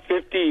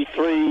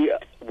 53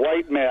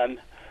 white men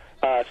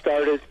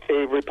started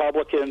a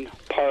Republican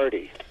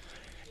Party,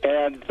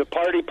 and the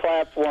party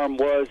platform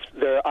was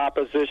their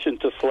opposition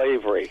to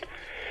slavery.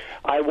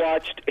 I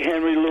watched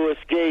Henry Louis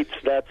Gates,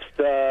 that's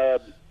the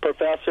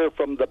professor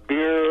from the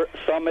beer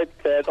summit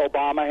that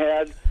Obama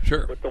had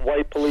with the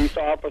white police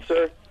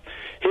officer.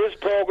 His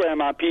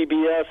program on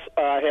PBS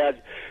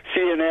had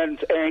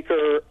CNN's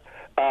anchor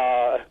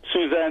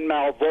Suzanne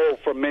Malveaux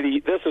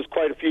this is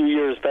quite a few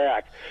years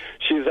back.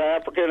 She's an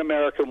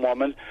African-American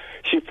woman.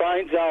 She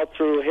finds out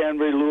through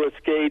Henry Louis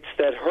Gates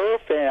that her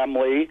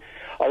family,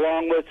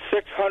 along with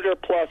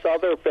 600-plus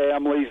other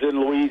families in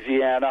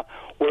Louisiana,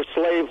 were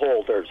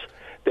slaveholders.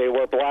 They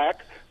were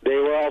black. They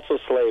were also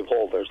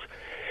slaveholders.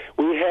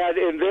 We had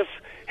in this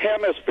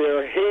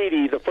hemisphere,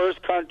 Haiti, the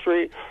first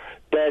country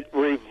that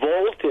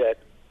revolted,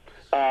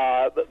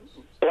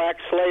 black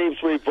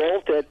slaves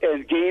revolted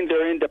and gained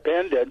their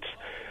independence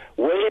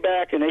way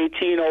back in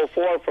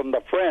 1804 from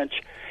the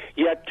French.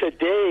 Yet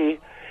today,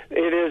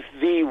 it is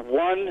the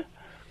one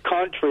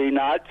country,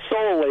 not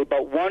solely,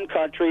 but one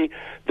country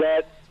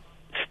that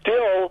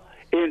still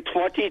in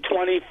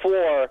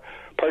 2024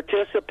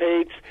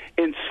 participates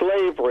in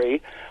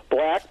slavery,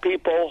 black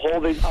people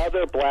holding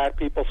other black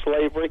people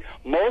slavery,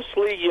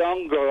 mostly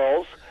young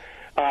girls.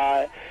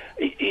 The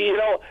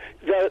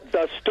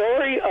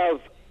story of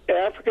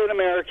African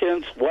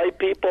Americans, white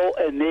people,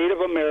 and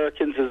Native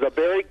Americans is a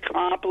very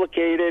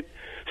complicated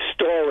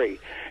story.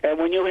 And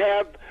when you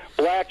have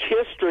Black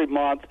History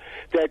Month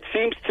that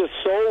seems to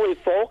solely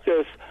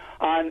focus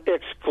on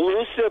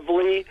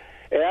exclusively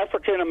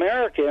African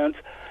Americans,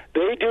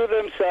 they do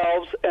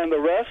themselves and the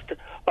rest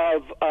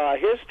of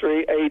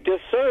history a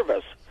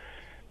disservice,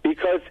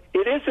 because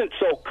it isn't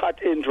so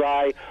cut and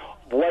dry,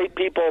 white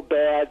people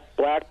bad,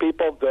 black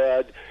people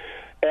good,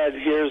 and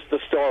here's the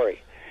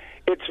story.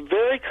 It's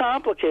very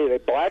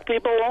complicated. Black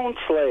people owned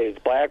slaves.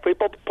 Black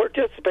people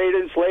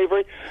participated in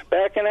slavery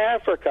back in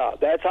Africa.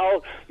 That's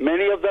how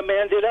many of them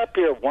ended up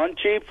here. One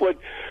chief would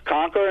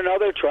conquer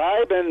another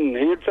tribe, and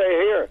he'd say,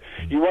 here,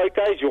 you white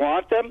guys, you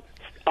want them?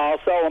 I'll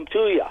sell them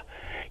to you.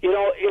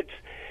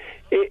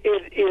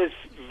 It is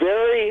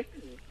very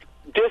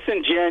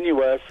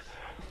disingenuous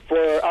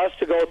for us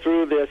to go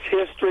through this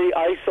history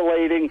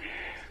isolating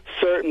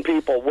certain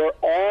people. We're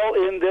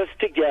all in this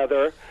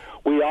together.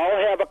 We all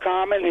have a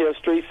common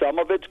history. Some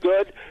of it's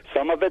good,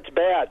 some of it's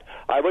bad.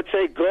 I would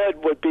say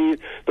good would be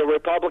the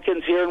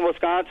Republicans here in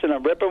Wisconsin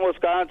and Ripon,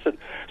 Wisconsin,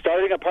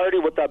 starting a party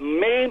with the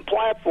main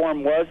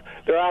platform was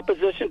their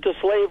opposition to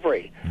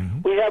slavery.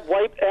 Mm-hmm. We have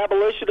white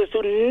abolitionists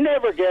who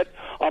never get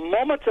a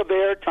moment of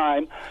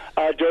airtime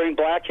during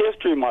Black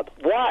History Month.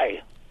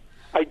 Why?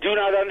 I do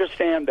not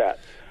understand that.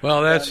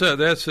 Well, that's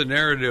the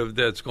narrative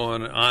that's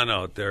going on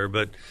out there.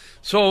 But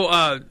so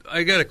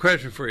I got a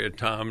question for you,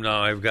 Tom.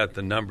 Now I've got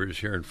the numbers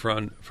here in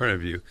front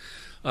of you.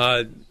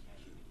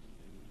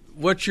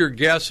 What's your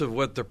guess of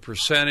what the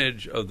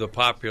percentage of the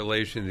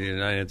population of the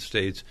United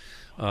States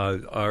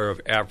are of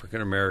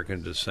African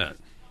American descent?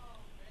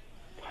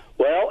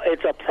 Well,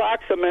 it's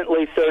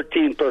approximately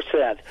 13%.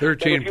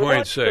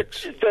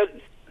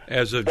 13.6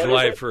 as of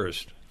July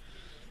 1st.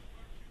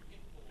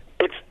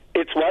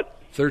 It's what?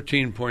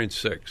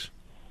 13.6.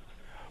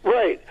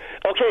 Right.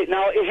 Okay,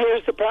 now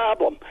here's the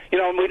problem. We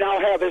now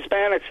have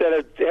Hispanics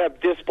that have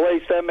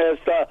displaced them as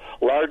the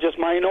largest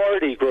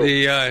minority group.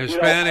 The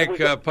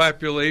Hispanic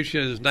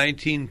population is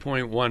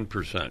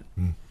 19.1%.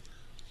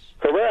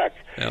 Correct.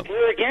 Yep.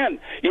 Here again,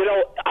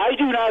 I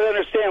do not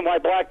understand why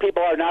black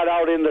people are not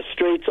out in the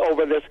streets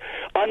over this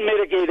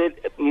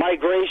unmitigated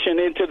migration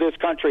into this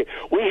country.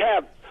 We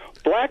have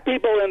black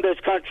people in this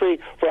country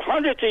for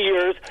hundreds of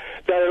years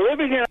that are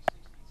living in.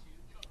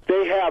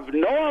 They have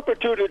no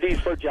opportunities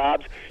for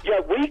jobs,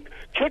 yet we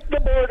kick the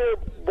border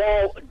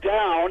wall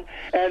down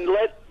and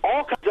let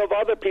all kinds of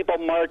other people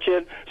march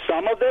in.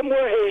 Some of them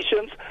were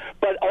Haitians,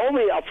 but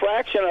only a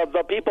fraction of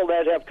the people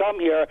that have come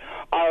here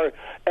are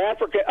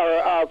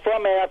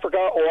from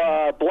Africa or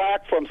are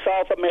black from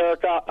South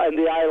America and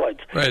the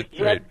islands. Right,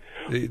 Yet, right.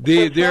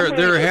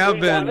 There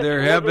have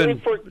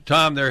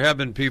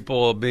been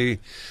people be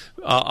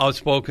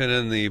outspoken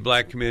in the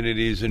black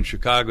communities in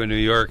Chicago, New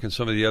York, and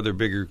some of the other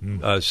bigger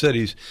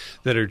cities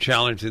that are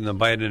challenging the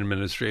Biden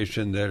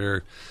administration, that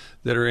are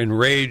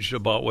enraged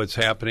about what's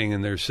happening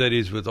in their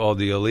cities with all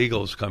the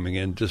illegals coming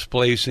in,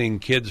 displacing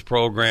kids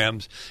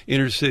programs,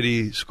 inner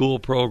city school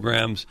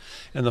programs,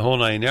 and the whole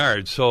 9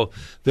 yards. So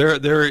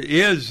there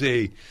is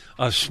a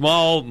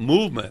small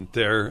movement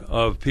there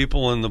of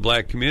people in the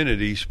black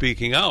community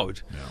speaking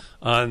out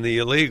on the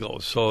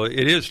illegals. So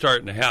it is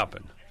starting to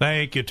happen.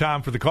 Thank you,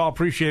 Tom, for the call.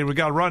 Appreciate it. We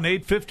got to run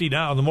 8:50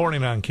 now in the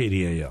morning on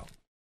KDAL.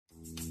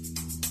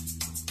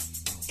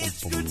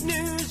 It's Good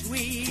News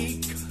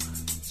Week.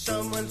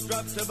 Someone's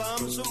dropped a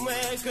bomb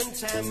somewhere,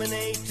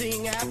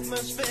 contaminating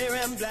atmosphere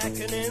and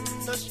blackening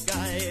the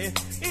sky.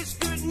 It's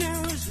Good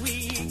News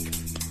Week.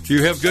 Do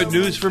you have good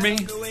news for me?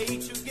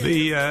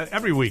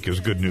 Every week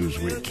is Good News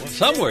Week.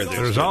 Somewhere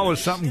there's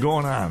always something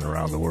going on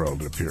around the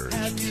world, it appears.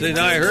 See,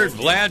 now I heard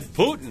Vlad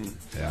Putin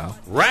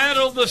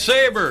rattled the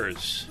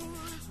sabers.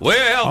 We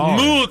have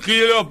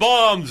nuclear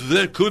bombs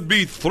that could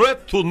be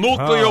threat to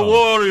nuclear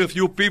war if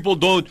you people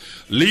don't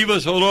leave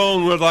us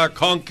alone with our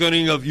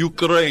conquering of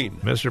Ukraine.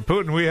 Mr.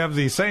 Putin, we have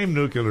the same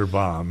nuclear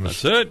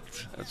bombs.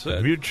 That's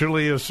it.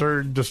 Mutually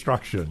assured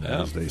destruction,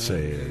 as they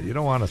say. You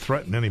don't want to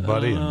threaten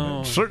anybody,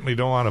 and certainly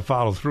don't want to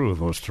follow through with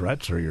those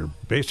threats, or you're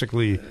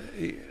basically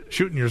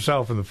shooting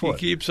yourself in the foot.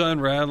 He keeps on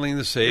rattling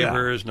the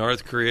sabers. Yeah.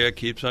 North Korea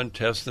keeps on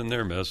testing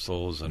their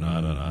missiles, and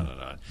on and on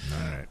and on.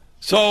 All right.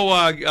 So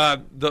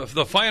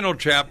the final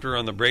chapter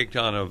on the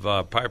breakdown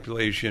of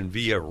population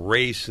via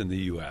race in the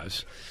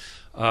U.S.,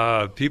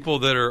 people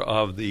that are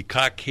of the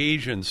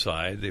Caucasian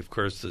side, of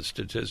course the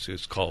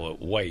statistics call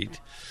it white,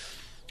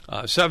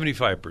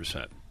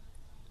 75%.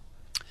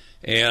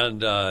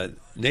 And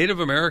Native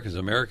Americans,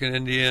 American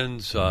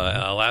Indians,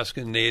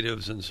 Alaskan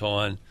Natives and so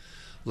on,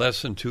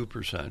 less than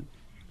 2%.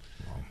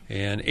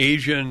 And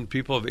Asian,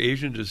 people of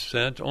Asian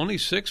descent, only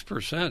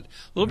 6%. A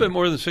little bit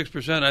more than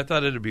 6%. I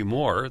thought it would be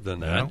more than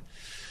that.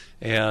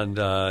 And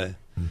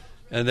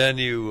then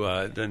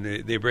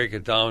they break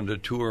it down to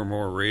two or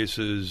more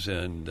races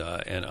and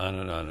on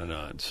and on and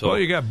on. So, well,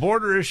 you got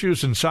border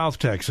issues in South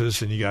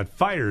Texas, and you got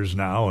fires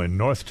now in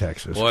North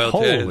Texas. Well,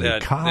 Holy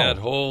cow. That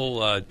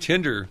whole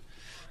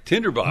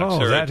tinderbox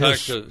there. I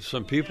talked to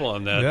some people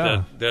on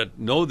that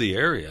know the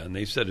area, and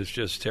they said it's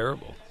just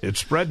terrible. It's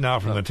spread now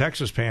from the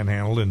Texas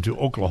Panhandle into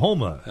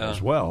Oklahoma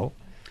as well.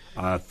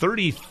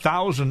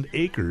 30,000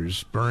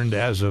 acres burned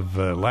as of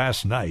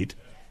last night,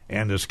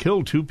 and has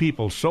killed 2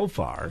 people so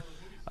far.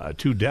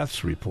 2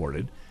 deaths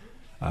reported.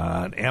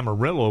 An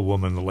Amarillo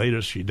woman, the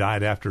latest, she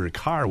died after a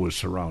car was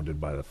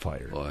surrounded by the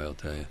fire. Boy, I'll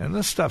tell you. And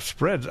this stuff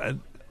spreads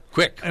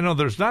quick. I know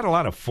there's not a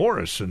lot of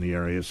forests in the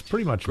area. It's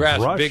pretty much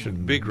brush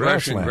and big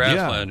grassland.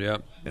 Grassland,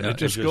 And it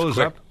just goes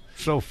quick. up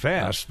so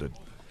fast that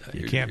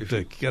you can't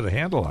get a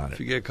handle on it. If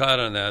you get caught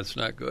on that, it's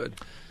not good.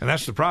 And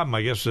that's the problem,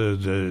 I guess.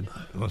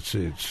 Let's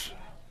see,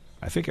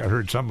 I think I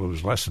heard some of it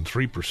was less than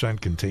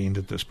 3% contained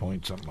at this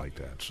point, something like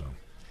that. So,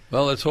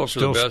 well, let's hope for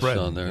the best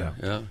on there.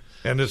 Yeah.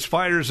 And it's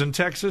fires in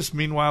Texas.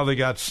 Meanwhile, they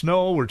got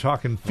snow. We're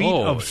talking feet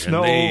of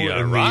snow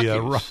in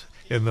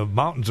the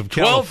mountains of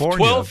California.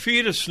 12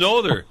 feet of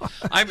snow there.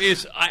 I mean,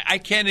 I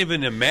can't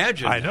even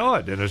imagine. I know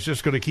it, and it's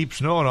just going to keep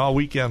snowing all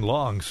weekend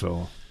long.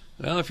 So,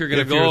 well, if you're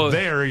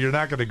there, you're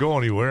not going to go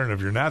anywhere, and if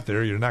you're not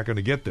there, you're not going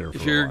to get there.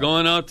 If you're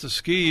going out to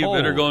ski, you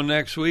better go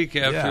next week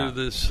after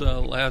this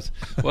last.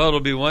 Well, it'll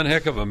be one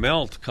heck of a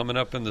melt coming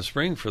up in the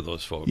spring for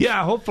those folks.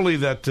 Yeah, hopefully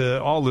that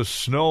all the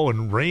snow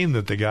and rain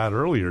that they got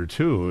earlier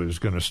too is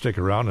going to stick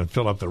around and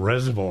fill up the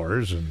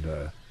reservoirs and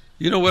make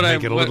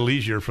it a little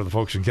easier for the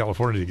folks in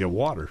California to get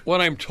water.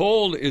 What I'm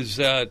told is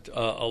that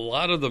a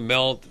lot of the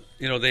melt,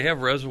 they have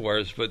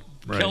reservoirs, but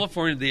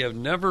California, they have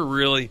never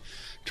really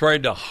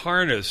tried to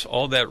harness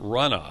all that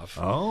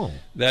runoff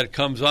that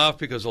comes off,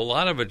 because a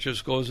lot of it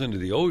just goes into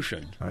the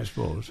ocean, I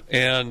suppose.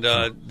 And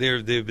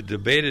they've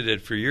debated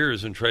it for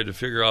years and tried to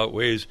figure out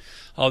ways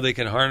how they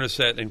can harness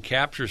that and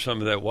capture some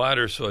of that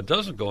water so it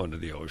doesn't go into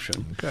the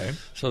ocean. Okay.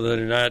 So that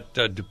they're not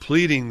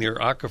depleting their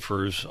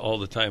aquifers all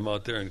the time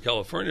out there in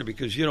California,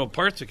 because,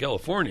 parts of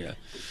California,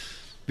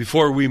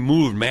 before we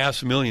moved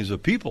mass millions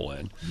of people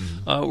in,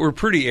 were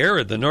pretty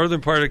arid. The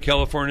northern part of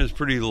California is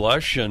pretty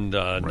lush and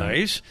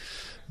nice.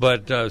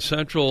 But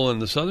central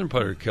and the southern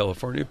part of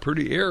California,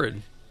 pretty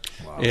arid,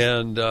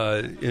 and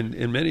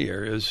in many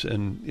areas,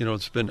 and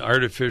it's been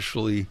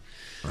artificially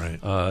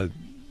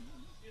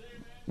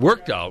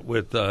worked out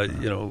with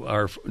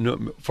our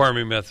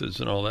farming methods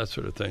and all that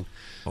sort of thing.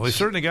 Well, they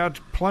certainly got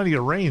plenty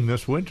of rain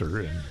this winter,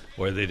 and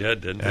boy, they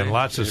did, didn't they? And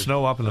lots of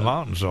snow up in the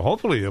mountains. So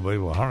hopefully they'll be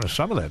able to harness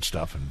some of that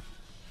stuff. And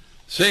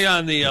say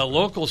on the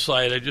local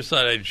side, I just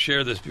thought I'd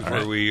share this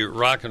before we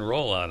rock and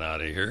roll on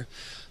out of here.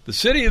 The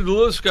city of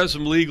Duluth's got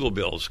some legal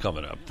bills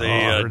coming up.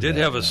 They did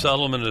have a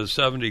settlement of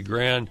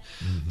 $70,000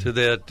 to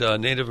that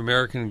Native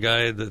American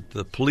guy that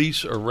the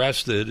police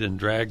arrested and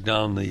dragged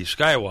down the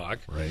skywalk.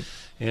 Right.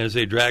 And as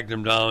they dragged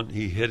him down,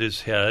 he hit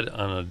his head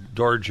on a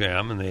door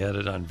jamb, and they had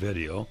it on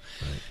video.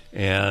 Right.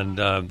 And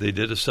they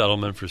did a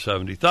settlement for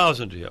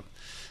 $70,000 to him.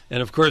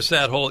 And of course,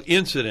 that whole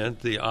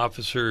incident, the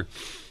officer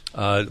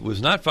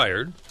was not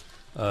fired.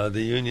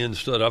 The union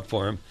stood up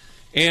for him,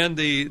 and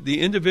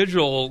the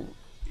individual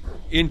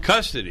in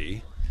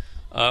custody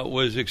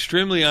was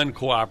extremely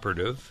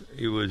uncooperative.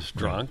 He was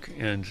drunk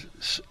and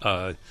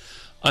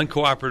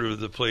uncooperative with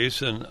the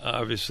police, and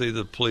obviously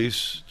the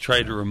police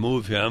tried to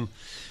remove him.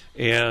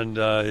 And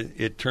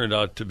it turned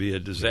out to be a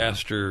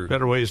disaster.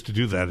 Better ways to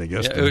do that, I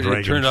guess.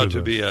 It turned out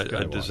to be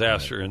a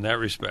disaster in that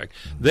respect.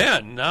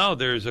 Then, now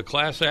there's a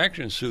class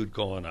action suit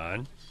going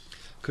on.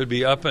 Could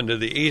be up into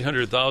the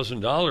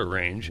 $800,000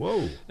 range.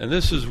 Whoa. And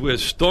this is with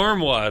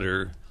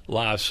stormwater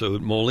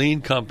lawsuit,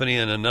 Moline Company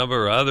and a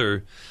number of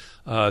other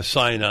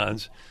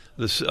sign-ons.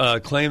 This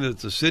claim that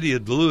the city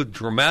of Duluth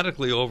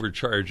dramatically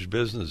overcharged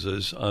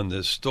businesses on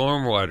this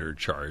stormwater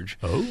charge.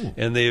 Oh.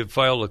 And they have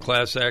filed a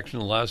class action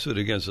lawsuit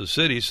against the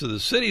city. So the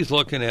city's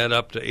looking at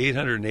up to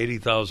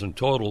 $880,000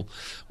 total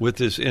with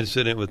this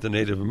incident with the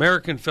Native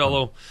American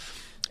fellow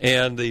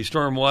and the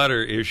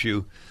stormwater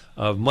issue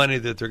of money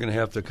that they're going to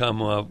have to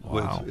come up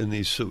with in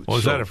these suits. Well,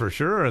 is that for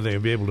sure? Are they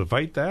be able to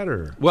fight that,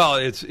 or? Well,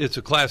 it's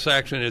a class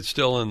action. It's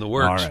still in the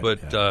works, but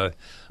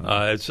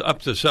it's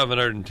up to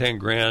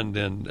 $710,000.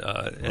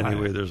 And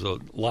anyway, there's a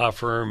law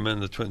firm in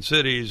the Twin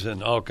Cities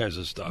and all kinds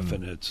of stuff,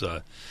 and it's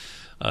a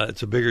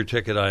bigger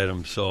ticket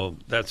item. So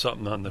that's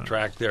something on the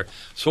track there.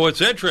 So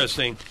what's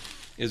interesting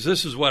is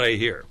this is what I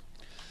hear.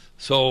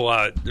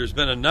 So there's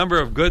been a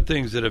number of good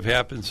things that have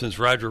happened since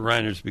Roger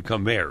Reiner's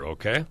become mayor.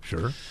 Okay,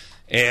 sure.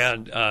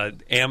 And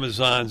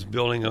Amazon's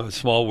building a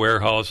small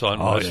warehouse on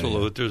West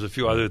Duluth. There's a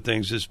few other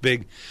things. This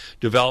big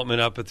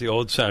development up at the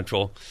Old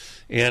Central.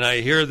 And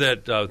I hear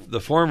that the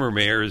former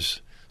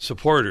mayor's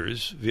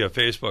supporters via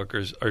Facebook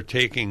are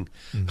taking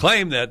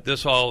claim that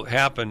this all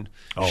happened.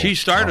 She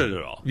started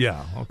it all.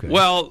 Yeah, okay.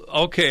 Well,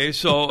 okay,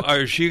 so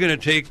is she going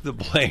to take the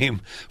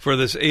blame for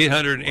this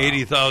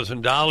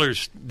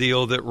 $880,000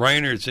 deal that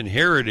Reiner's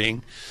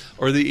inheriting,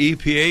 or the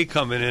EPA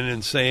coming in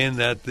and saying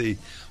that the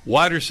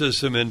water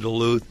system in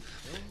Duluth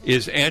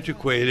is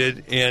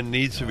antiquated and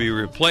needs to be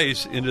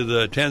replaced into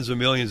the tens of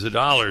millions of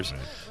dollars?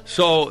 Right.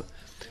 So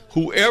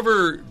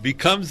whoever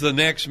becomes the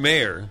next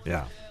mayor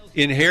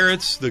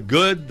inherits the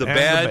good, the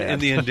bad,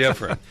 and the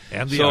indifferent.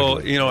 And the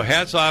ugly.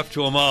 Hats off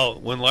to them all.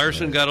 When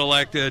Larson got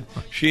elected,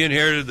 she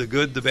inherited the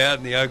good, the bad,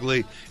 and the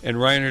ugly, and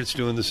Reiner's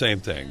doing the same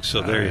thing.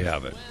 So there you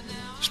have it.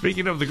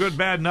 Speaking of the good,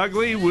 bad, and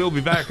ugly, we'll be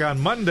back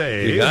on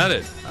Monday. You got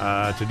it.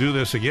 To do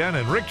this again.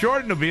 And Rick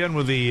Jordan will be in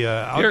with the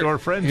Outdoor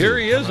Frenzy. Here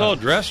he is, all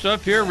dressed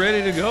up here,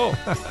 ready to go.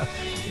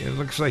 It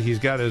looks like he's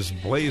got his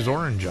blaze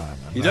orange on.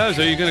 He does.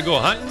 Are you going to go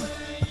hunting?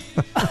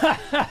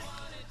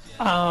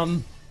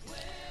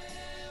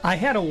 I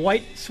had a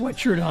white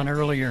sweatshirt on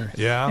earlier.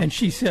 Yeah. And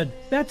she said,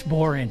 that's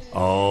boring.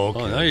 Oh,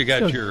 okay. Now you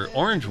got your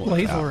orange one.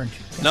 Blaze orange.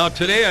 Now,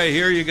 today I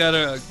hear you got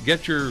to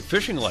get your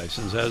fishing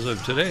license as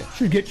of today.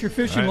 Should get your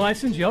fishing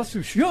license. You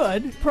also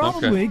should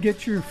probably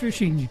get your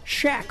fishing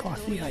shack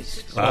off the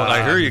ice. Well,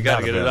 I hear you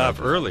got to get it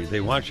off early. They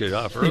want you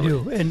off early. They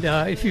do. And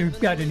if you've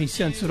got any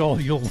sense at all,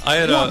 you'll. I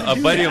had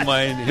a buddy of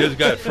mine, his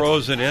got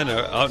frozen in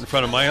out in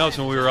front of my house,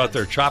 and we were out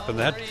there chopping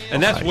that.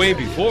 And that's way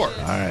before.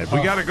 All right.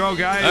 We got to go,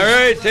 guys. All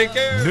right. Take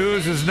care.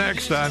 News is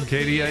next on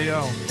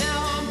KDAL.